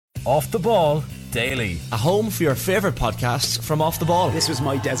Off the Ball Daily. A home for your favourite podcasts from Off the Ball. This was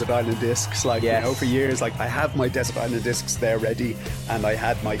my Desert Island Discs, for years. I have my Desert Island Discs there ready, and I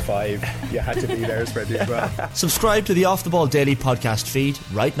had my 5. You had to be there ready as well. Subscribe to the Off the Ball Daily podcast feed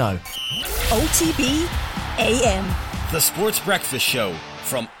right now. OTB AM. The Sports Breakfast Show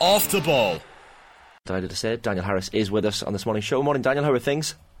from Off the Ball. Delighted to say Danie Harris is with us on this morning's show. Morning, Daniel. How are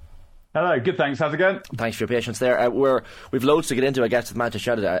things? Hello, good, thanks. How's it going? Thanks for your patience there. We've loads to get into, I guess, with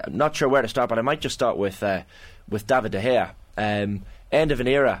Manchester United. I'm not sure where to start, but I might just start with David De Gea. End of an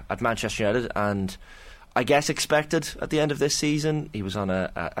era at Manchester United, and I guess expected at the end of this season. He was on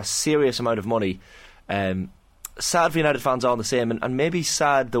a serious amount of money. Sad for United fans all the same, and maybe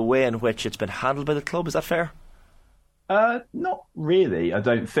sad the way in which it's been handled by the club. Is that fair? Not really, I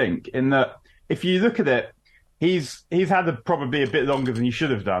don't think. In that, if you look at it, He's had probably a bit longer than he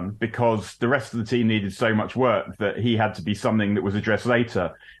should have done because the rest of the team needed so much work that he had to be something that was addressed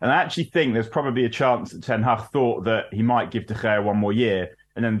later. And I actually think there's probably a chance that Ten Hag thought that he might give De Gea one more year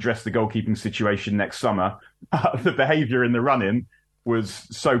and then address the goalkeeping situation next summer. The behaviour in the run-in was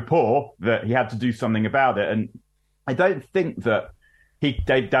so poor that he had to do something about it. And I don't think that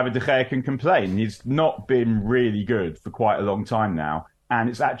David De Gea can complain. He's not been really good for quite a long time now. And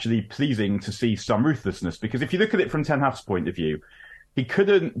it's actually pleasing to see some ruthlessness, because if you look at it from Ten Hag's point of view, he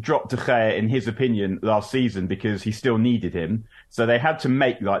couldn't drop De Gea, in his opinion, last season because he still needed him. So they had to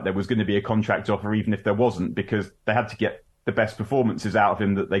make like there was going to be a contract offer, even if there wasn't, because they had to get the best performances out of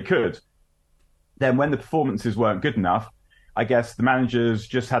him that they could. Then when the performances weren't good enough, I guess the managers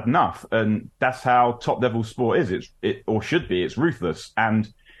just had enough. And that's how top-level sport is. Or should be. It's ruthless.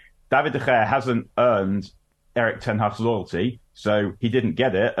 And David De Gea hasn't earned Erik Ten Hag's loyalty, so he didn't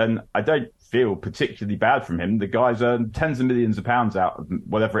get it, and I don't feel particularly bad from him. The guy's earned tens of millions of pounds out of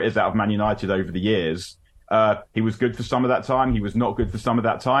whatever it is out of Man United over the years. He was good for some of that time, he was not good for some of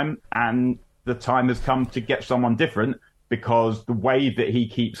that time, and the time has come to get someone different, because the way that he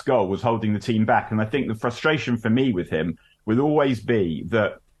keeps goal was holding the team back. And I think the frustration for me with him will always be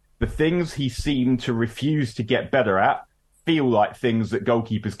that the things he seemed to refuse to get better at feel like things that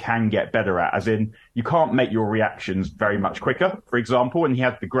goalkeepers can get better at, as in you can't make your reactions very much quicker, for example, and he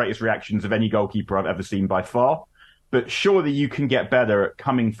had the greatest reactions of any goalkeeper I've ever seen by far. But surely you can get better at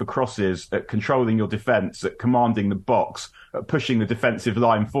coming for crosses, at controlling your defence, at commanding the box, at pushing the defensive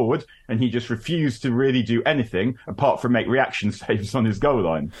line forward, and he just refused to really do anything apart from make reaction saves on his goal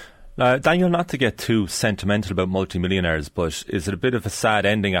line. Daniel, not to get too sentimental about multimillionaires, but is it a bit of a sad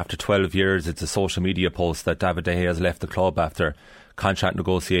ending after 12 years? It's a social media post that David De Gea has left the club after contract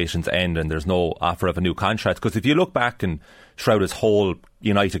negotiations end and there's no offer of a new contract. Because if you look back and throughout his whole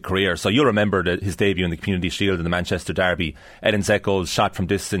United career, so you'll remember his debut in the Community Shield in the Manchester Derby, Edin Dzeko's shot from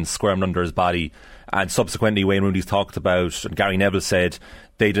distance squirmed under his body, and subsequently Wayne Rooney's talked about, and Gary Neville said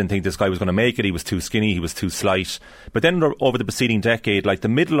they didn't think this guy was going to make it. He was too skinny, he was too slight. But then over the preceding decade, like the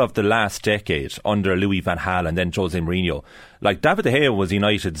middle of the last decade under Louis van Gaal and then Jose Mourinho, like David De Gea was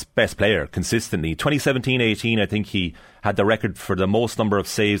United's best player consistently. 2017-18, I think he had the record for the most number of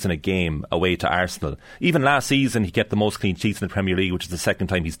saves in a game away to Arsenal. Even last season he kept the most clean sheets in the Premier League, which is the second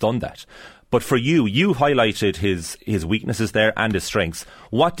time he's done that. But for you highlighted his weaknesses there and his strengths.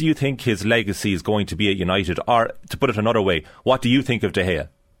 What do you think his legacy is going to be at United? Or, to put it another way, what do you think of De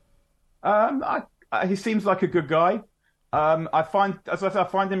Gea? He seems like a good guy. I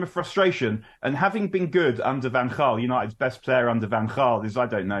find him a frustration. And having been good under Van Gaal, United's best player under Van Gaal is, I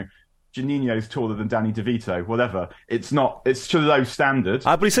don't know, Janino's taller than Danny DeVito, whatever. It's to low standard.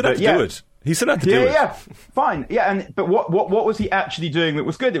 But he still had to do it. He still had to do it. Yeah, fine. Yeah, but what was he actually doing that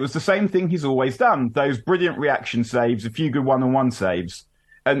was good? It was the same thing he's always done. Those brilliant reaction saves, a few good one-on-one saves.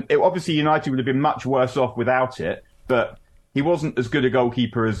 And obviously United would have been much worse off without it, but he wasn't as good a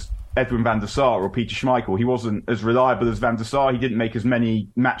goalkeeper as Edwin van der Sar or Peter Schmeichel. He wasn't as reliable as van der Sar. He didn't make as many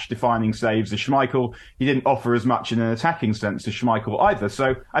match-defining saves as Schmeichel. He didn't offer as much in an attacking sense as Schmeichel either.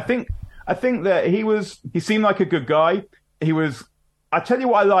 So I think that he seemed like a good guy. I tell you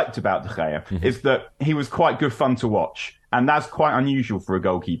what I liked about De Gea is that he was quite good fun to watch. And that's quite unusual for a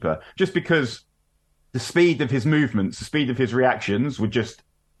goalkeeper, just because the speed of his movements, the speed of his reactions were just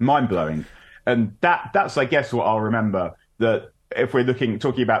mind-blowing. And that's, I guess, what I'll remember, that if we're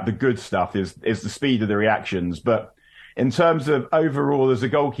talking about the good stuff is the speed of the reactions. But in terms of overall as a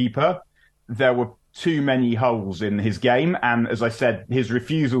goalkeeper, there were too many holes in his game. And as I said, his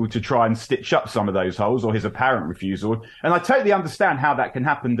refusal to try and stitch up some of those holes, or his apparent refusal. And I totally understand how that can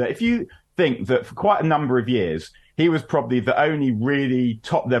happen. That if you think that for quite a number of years, he was probably the only really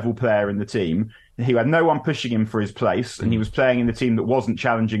top level player in the team, he had no one pushing him for his place, and he was playing in a team that wasn't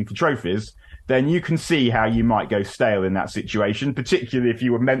challenging for trophies, then you can see how you might go stale in that situation, particularly if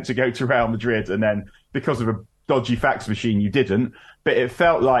you were meant to go to Real Madrid and then because of a dodgy fax machine you didn't. But it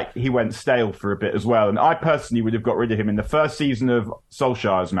felt like he went stale for a bit as well. And I personally would have got rid of him in the first season of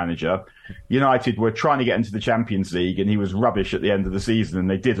Solskjaer as manager. United were trying to get into the Champions League and he was rubbish at the end of the season and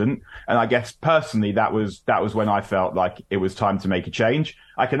they didn't. And I guess personally that was when I felt like it was time to make a change.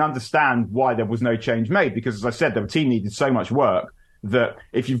 I can understand why there was no change made because, as I said, the team needed so much work that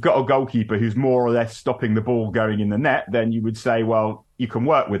if you've got a goalkeeper who's more or less stopping the ball going in the net, then you would say, well, you can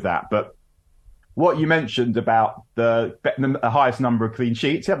work with that. But what you mentioned about the highest number of clean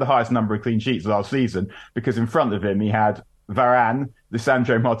sheets, he had the highest number of clean sheets last season because in front of him he had Varane,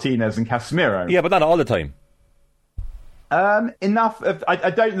 Lisandro Martinez and Casemiro. Yeah, but not all the time. Enough of,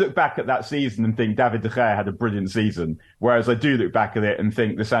 I don't look back at that season and think David De Gea had a brilliant season, whereas I do look back at it and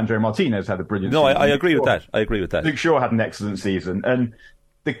think Lisandro Martinez had a brilliant season. No, I agree with that. I agree with that. Luke Shaw had an excellent season. And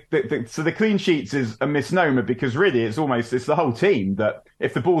so the clean sheets is a misnomer because really it's the whole team that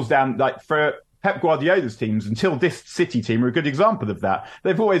if the ball's down, like for Pep Guardiola's teams, until this City team are a good example of that.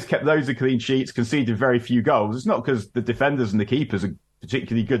 They've always kept loads of clean sheets, conceded very few goals. It's not because the defenders and the keepers are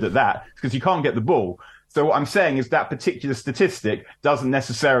particularly good at that. It's because you can't get the ball. So what I'm saying is that particular statistic doesn't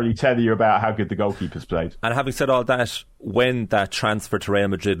necessarily tell you about how good the goalkeepers played. And having said all that, when that transfer to Real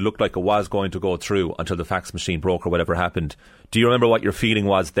Madrid looked like it was going to go through until the fax machine broke or whatever happened, do you remember what your feeling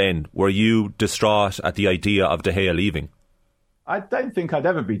was then? Were you distraught at the idea of De Gea leaving? I don't think I'd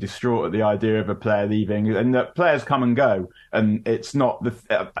ever be distraught at the idea of a player leaving, and that players come and go, and it's not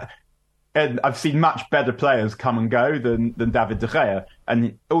and I've seen much better players come and go than David De Gea.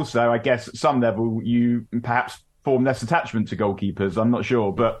 And also, I guess at some level, you perhaps form less attachment to goalkeepers. I'm not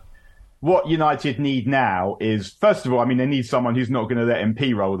sure. But what United need now is, first of all, I mean, they need someone who's not going to let him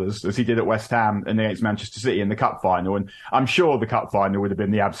p-rollers, as he did at West Ham and against Manchester City in the cup final. And I'm sure the cup final would have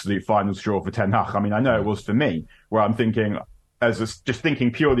been the absolute final straw for Ten Hag. I mean, I know it was for me, where I'm thinking, just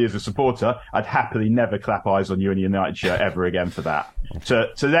thinking purely as a supporter, I'd happily never clap eyes on you in a United shirt ever again for that.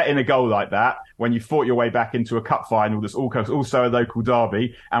 To let in a goal like that, when you fought your way back into a cup final that's also a local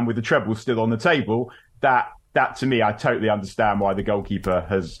derby, and with the treble still on the table, that to me, I totally understand why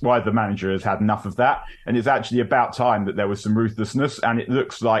the manager has had enough of that. And it's actually about time that there was some ruthlessness. And it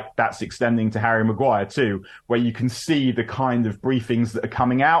looks like that's extending to Harry Maguire too, where you can see the kind of briefings that are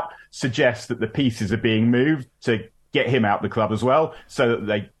coming out suggest that the pieces are being moved to get him out the club as well. So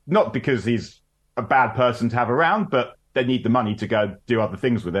that not because he's a bad person to have around, but they need the money to go do other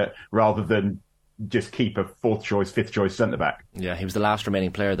things with it rather than just keep a fourth choice, fifth choice centre back. Yeah, he was the last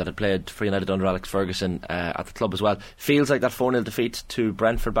remaining player that had played for United under Alex Ferguson at the club as well. Feels like that 4-0 defeat to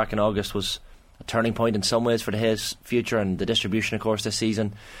Brentford back in August was a turning point in some ways for his future and the distribution, of course, this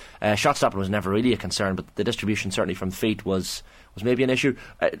season. Shot stopping was never really a concern, but the distribution certainly from feet was maybe an issue.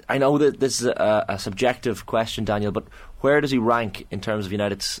 I know that this is a subjective question, Daniel, but where does he rank in terms of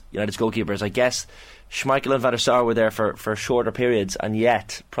United's goalkeepers? I guess Schmeichel and Van der Sar were there for shorter periods, and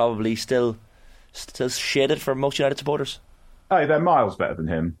yet probably still shaded for most United supporters. Oh, they're miles better than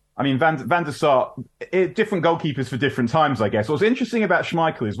him. I mean, Van der Sar, different goalkeepers for different times, I guess. What's interesting about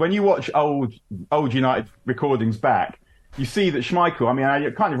Schmeichel is when you watch old United recordings back, you see that Schmeichel, I mean, I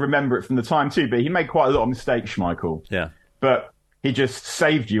kind of remember it from the time too, but he made quite a lot of mistakes, Schmeichel. Yeah. But he just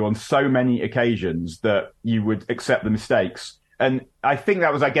saved you on so many occasions that you would accept the mistakes. And I think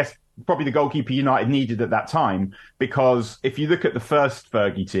that was, I guess, probably the goalkeeper United needed at that time, because if you look at the first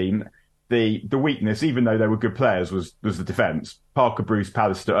Fergie team, the weakness, even though they were good players, was the defence. Parker, Bruce,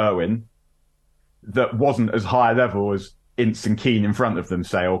 Pallister, Irwin, that wasn't as high level as Ince and Keane in front of them,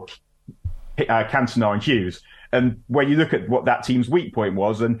 say, or Cantona and Hughes. And when you look at what that team's weak point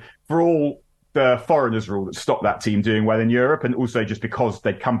was, and for all the foreigners rule that stopped that team doing well in Europe, and also just because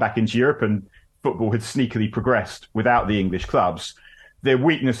they'd come back into Europe and football had sneakily progressed without the English clubs, the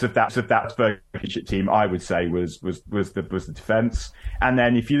weakness of that Fergie team, I would say, was the defence. And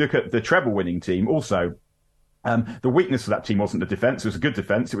then if you look at the treble-winning team, also, the weakness of that team wasn't the defence. It was a good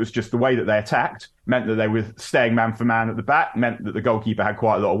defence. It was just the way that they attacked meant that they were staying man for man at the back, meant that the goalkeeper had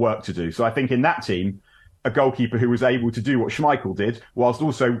quite a lot of work to do. So I think in that team, a goalkeeper who was able to do what Schmeichel did, whilst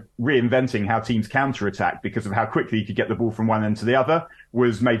also reinventing how teams counter-attack because of how quickly he could get the ball from one end to the other,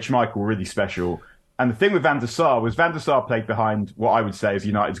 was made Schmeichel really special. And the thing with Van der Sar was Van der Sar played behind what I would say is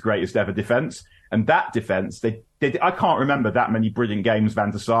United's greatest ever defence. And that defence, I can't remember that many brilliant games Van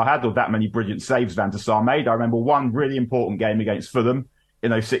der Sar had or that many brilliant saves Van der Sar made. I remember one really important game against Fulham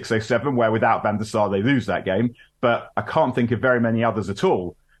in 06-07 where without Van der Sar they lose that game. But I can't think of very many others at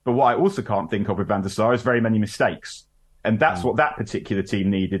all. But what I also can't think of with Van der Sar is very many mistakes. And that's what that particular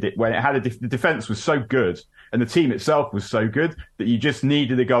team needed. When it had the defence was so good And the team itself was so good that you just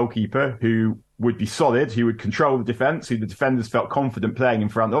needed a goalkeeper who would be solid, who would control the defence, who the defenders felt confident playing in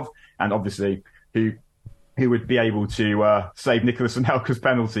front of, and obviously who would be able to save Nicolas Anelka's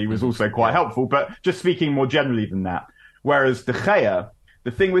penalty was also quite helpful. But just speaking more generally than that, whereas De Gea, the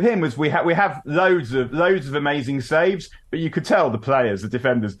thing with him was we have loads of amazing saves, but you could tell the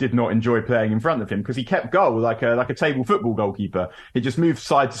defenders did not enjoy playing in front of him because he kept goal like a table football goalkeeper. He just moved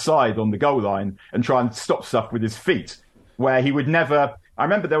side to side on the goal line and try and stop stuff with his feet, where he would never. I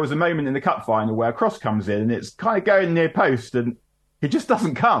remember there was a moment in the cup final where a cross comes in and it's kind of going near post and he just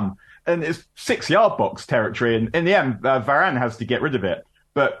doesn't come, and it's 6-yard box territory, and in the end Varane has to get rid of it.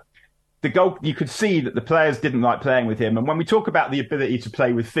 But the goal, you could see that the players didn't like playing with him. And when we talk about the ability to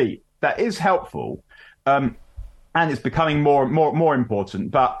play with feet, that is helpful. And it's becoming more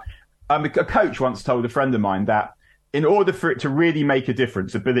important. But a coach once told a friend of mine that in order for it to really make a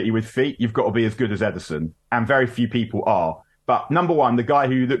difference, ability with feet, you've got to be as good as Ederson. And very few people are. But number one, the guy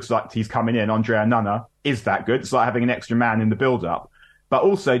who looks like he's coming in, Andre Onana, is that good. It's like having an extra man in the build-up. But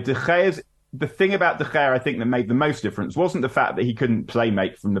also, the thing about De Gea, I think, that made the most difference wasn't the fact that he couldn't play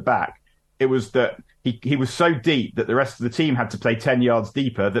make from the back. It was that he was so deep that the rest of the team had to play 10 yards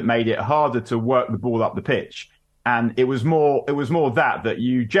deeper, that made it harder to work the ball up the pitch. And it was more that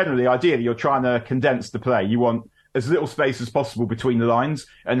you generally, ideally, you're trying to condense the play. You want as little space as possible between the lines.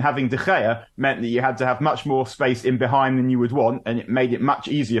 And having De Gea meant that you had to have much more space in behind than you would want. And it made it much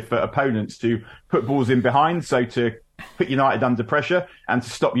easier for opponents to put balls in behind. So to put United under pressure and to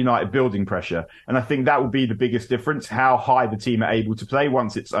stop United building pressure. And I think that will be the biggest difference, how high the team are able to play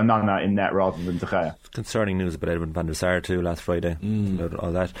once it's Onana in net rather than De Gea. Concerning news about Edwin van der Sar too last Friday, about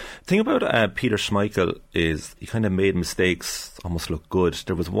all that. The thing about Peter Schmeichel is he kind of made mistakes almost look good.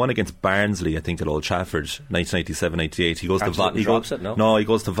 There was one against Barnsley, I think, at Old Trafford, 1997-98. He goes he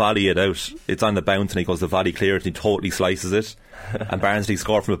goes to volley it out. It's on the bounce and he goes to volley clear it and he totally slices it. And Barnsley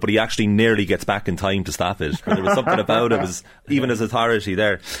score from it, but he actually nearly gets back in time to stop it. There was something about it, was even his authority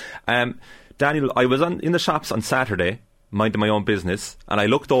there. Daniel, I was in the shops on Saturday, minding my own business, and I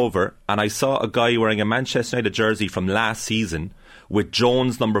looked over and I saw a guy wearing a Manchester United jersey from last season with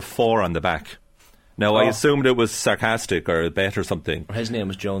Jones number 4 on the back. Now, I assumed it was sarcastic or a bet or something. Or his name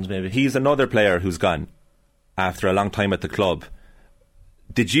was Jones, maybe. He's another player who's gone after a long time at the club.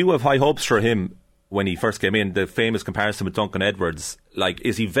 Did you have high hopes for him when he first came in? The famous comparison with Duncan Edwards, like,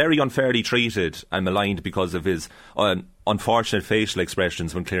 is he very unfairly treated and maligned because of his unfortunate facial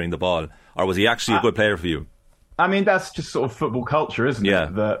expressions when clearing the ball, or was he actually a good player for you? I mean, that's just sort of football culture, isn't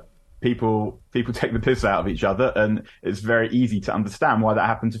it? That people take the piss out of each other, and it's very easy to understand why that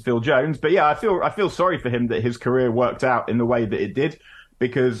happened to Phil Jones. But yeah, I feel sorry for him that his career worked out in the way that it did.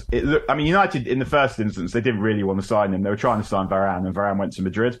 Because United in the first instance, they didn't really want to sign him. They were trying to sign Varane, and Varane went to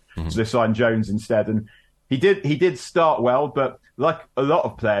Madrid, so they signed Jones instead. And he did start well, but like a lot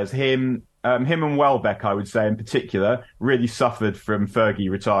of players, him and Welbeck, I would say in particular, really suffered from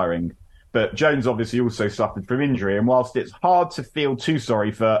Fergie retiring. But Jones obviously also suffered from injury. And whilst it's hard to feel too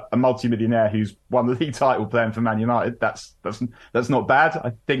sorry for a multimillionaire who's won the league title playing for Man United, that's not bad.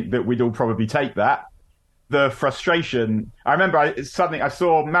 I think that we'd all probably take that. The frustration, I remember it's something I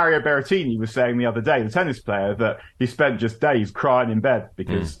saw Mario Berrettini was saying the other day, the tennis player, that he spent just days crying in bed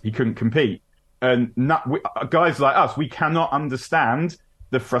because he couldn't compete. And guys like us, we cannot understand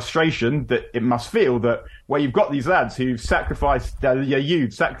the frustration that it must feel, that where you've got these lads who've sacrificed their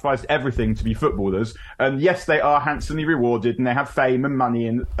youth, sacrificed everything to be footballers. And yes, they are handsomely rewarded and they have fame and money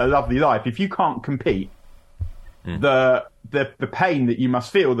and a lovely life. If you can't compete, the pain that you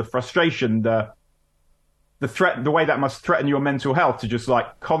must feel, the frustration, the threat, the way that must threaten your mental health to just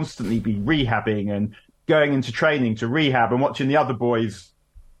like constantly be rehabbing and going into training to rehab and watching the other boys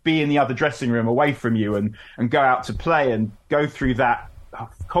be in the other dressing room away from you and go out to play and go through that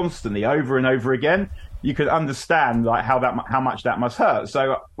constantly over and over again. You could understand like how much that must hurt.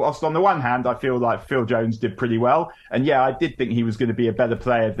 So whilst on the one hand, I feel like Phil Jones did pretty well. And yeah, I did think he was going to be a better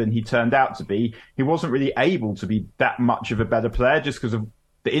player than he turned out to be. He wasn't really able to be that much of a better player just because of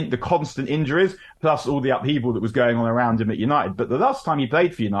the constant injuries, plus all the upheaval that was going on around him at United. But the last time he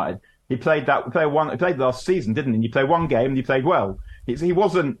played for United, he played last season, didn't he? And he played one game and he played well.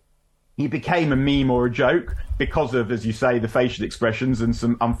 He became a meme or a joke because of, as you say, the facial expressions and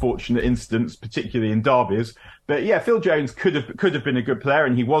some unfortunate incidents, particularly in derbies. But yeah, Phil Jones could have been a good player,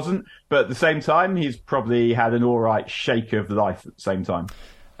 and he wasn't. But at the same time, he's probably had an all right shake of life at the same time.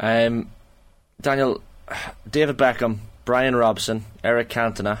 Daniel, David Beckham, Brian Robson, Eric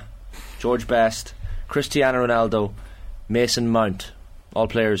Cantona, George Best, Cristiano Ronaldo, Mason Mount. all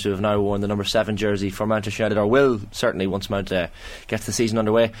players who have now worn the number 7 jersey for Manchester United, or will certainly once Mount gets the season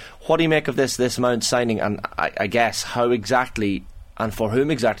underway. What do you make of this Mount signing, and I guess how exactly and for whom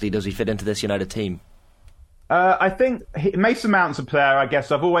exactly does he fit into this United team? I think Mason Mount's a player I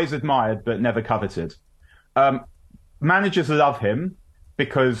guess I've always admired but never coveted. Managers love him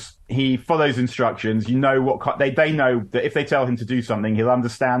because he follows instructions. You know what they know that if they tell him to do something, he'll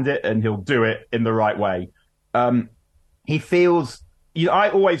understand it and he'll do it in the right way. He feels. I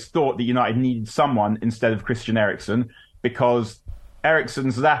always thought that United needed someone instead of Christian Eriksen, because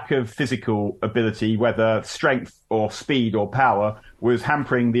Eriksen's lack of physical ability, whether strength or speed or power, was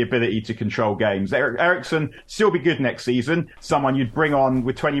hampering the ability to control games. Eriksen still be good next season, someone you'd bring on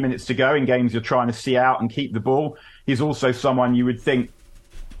with 20 minutes to go in games you're trying to see out and keep the ball. He's also someone you would think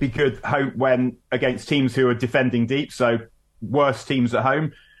be good home when against teams who are defending deep, so worse teams at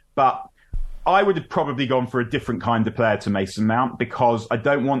home. But I would have probably gone for a different kind of player to Mason Mount, because I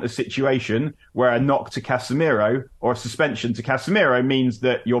don't want a situation where a knock to Casemiro or a suspension to Casemiro means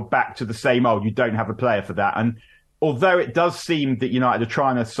that you're back to the same old. You don't have a player for that. And although it does seem that United are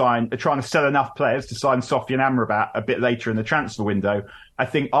trying to sell enough players to sign Sofian Amrabat a bit later in the transfer window, I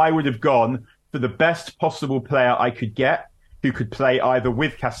think I would have gone for the best possible player I could get, who could play either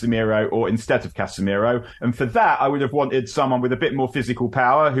with Casemiro or instead of Casemiro. And for that, I would have wanted someone with a bit more physical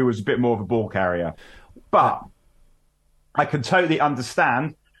power, who was a bit more of a ball carrier. But I can totally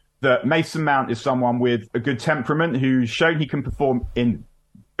understand that Mason Mount is someone with a good temperament, who's shown he can perform in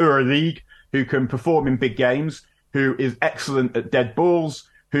Euroleague, who can perform in big games, who is excellent at dead balls,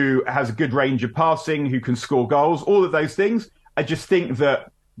 who has a good range of passing, who can score goals, all of those things. I just think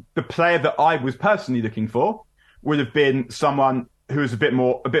that the player that I was personally looking for would have been someone who is a bit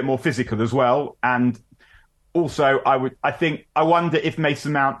more physical as well. And also, I wonder if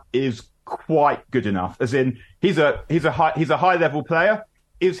Mason Mount is quite good enough. As in, he's a high level player.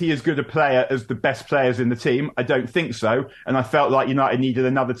 Is he as good a player as the best players in the team? I don't think so. And I felt like United needed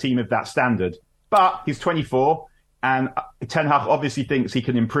another team of that standard. But he's 24, and Ten Hag obviously thinks he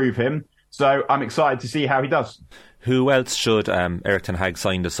can improve him. So I'm excited to see how he does. Who else should Erik Ten Hag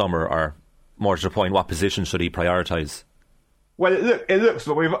sign this summer, or more to the point, what position should he prioritise? Well, it looks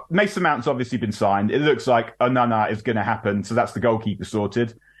like Mason Mount's obviously been signed. It looks like Onana is going to happen, so that's the goalkeeper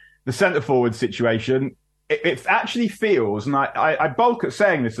sorted. The centre-forward situation, it actually feels, and I bulk at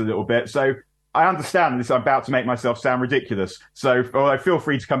saying this a little bit, so I understand this. I'm about to make myself sound ridiculous. So feel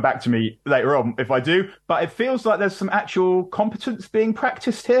free to come back to me later on if I do. But it feels like there's some actual competence being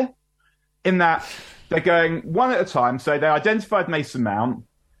practiced here, in that they're going one at a time. So they identified Mason Mount.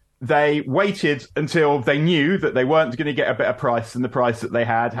 They waited until they knew that they weren't going to get a better price than the price that they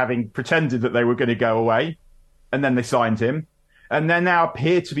had, having pretended that they were going to go away. And then they signed him. And they now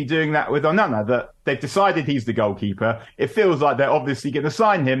appear to be doing that with Onana, that they've decided he's the goalkeeper. It feels like they're obviously going to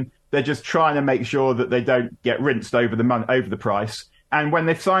sign him. They're just trying to make sure that they don't get rinsed over the price. And when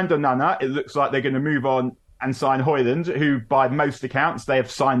they've signed Onana, it looks like they're going to move on and sign Højlund, who by most accounts they have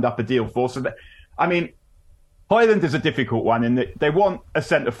signed up a deal for. So, Højlund is a difficult one in that they want a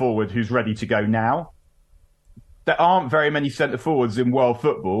centre-forward who's ready to go now. There aren't very many centre-forwards in world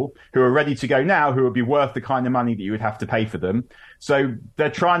football who are ready to go now, who would be worth the kind of money that you would have to pay for them. So they're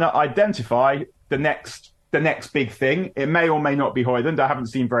trying to identify the next big thing. It may or may not be Højlund. I haven't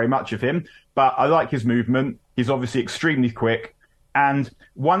seen very much of him, but I like his movement. He's obviously extremely quick. And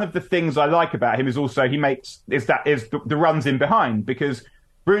one of the things I like about him is also the runs in behind, because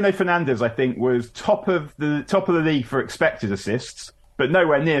Bruno Fernandes, I think, was top of the league for expected assists, but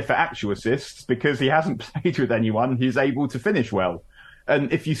nowhere near for actual assists, because he hasn't played with anyone who's able to finish well.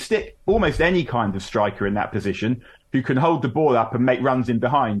 And if you stick almost any kind of striker in that position who can hold the ball up and make runs in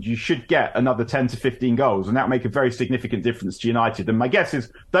behind, you should get another 10 to 15 goals, and that will make a very significant difference to United. And my guess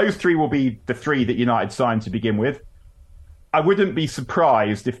is those three will be the three that United signed to begin with. I wouldn't be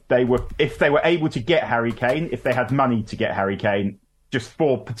surprised if they were able to get Harry Kane, if they had money to get Harry Kane, just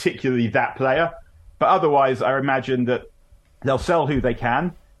for particularly that player. But otherwise, I imagine that they'll sell who they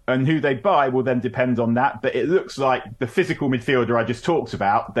can, and who they buy will then depend on that. But it looks like the physical midfielder I just talked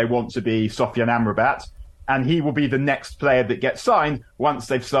about, they want to be Sofian Amrabat, and he will be the next player that gets signed once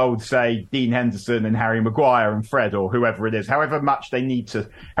they've sold, say, Dean Henderson and Harry Maguire and Fred, or whoever it is, however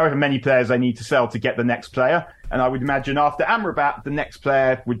many players they need to sell to get the next player. And I would imagine after Amrabat, the next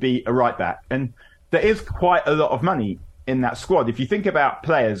player would be a right back. And there is quite a lot of money in that squad. If you think about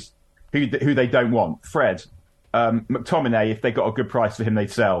players who they don't want, Fred, McTominay, if they got a good price for him, they'd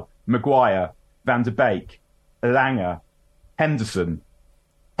sell. Maguire, Van der Beek, Langer, Henderson,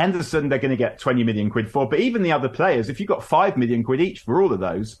 they're going to get 20 million quid for. But even the other players, if you've got 5 million quid each for all of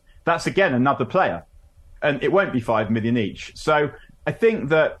those, that's again another player. And it won't be 5 million each. So I think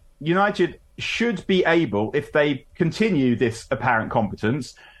that United should be able, if they continue this apparent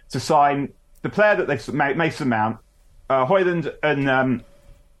competence, to sign the player that they've made, Mason Mount, Højlund and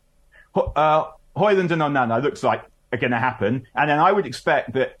Onana looks like are going to happen. And then I would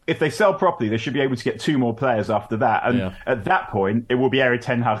expect that if they sell properly, they should be able to get 2 more players after that. And at that point, it will be Erik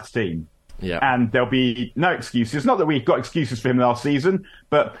ten Hag's team. Yeah. And there'll be no excuses. Not that we've got excuses for him last season,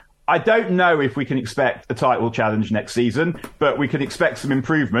 but I don't know if we can expect a title challenge next season, but we can expect some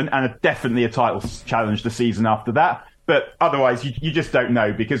improvement and definitely a title challenge the season after that. But otherwise, you just don't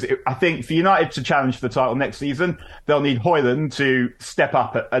know, because I think for United to challenge for the title next season, they'll need Højlund to step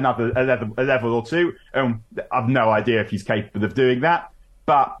up at a level or two. I've no idea if he's capable of doing that,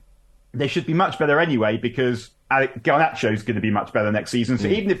 but they should be much better anyway, because Garnacho is going to be much better next season. So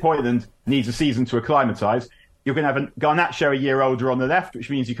even if Højlund needs a season to acclimatise, you're going to have Garnacho a year older on the left, which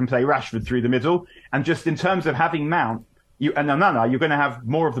means you can play Rashford through the middle. And just in terms of having Mount and Onana, you're going to have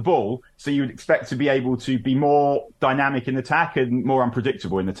more of the ball, so you would expect to be able to be more dynamic in attack and more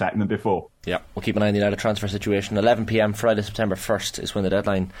unpredictable in attack than before. Yeah, we'll keep an eye on the United transfer situation. 11 p.m. Friday, September 1st is when the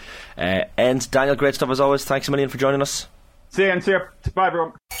deadline ends. Daniel, great stuff as always. Thanks a million for joining us. See you. Bye,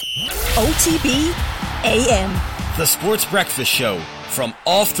 everyone. OTB AM. The Sports Breakfast Show from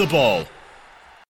Off the Ball.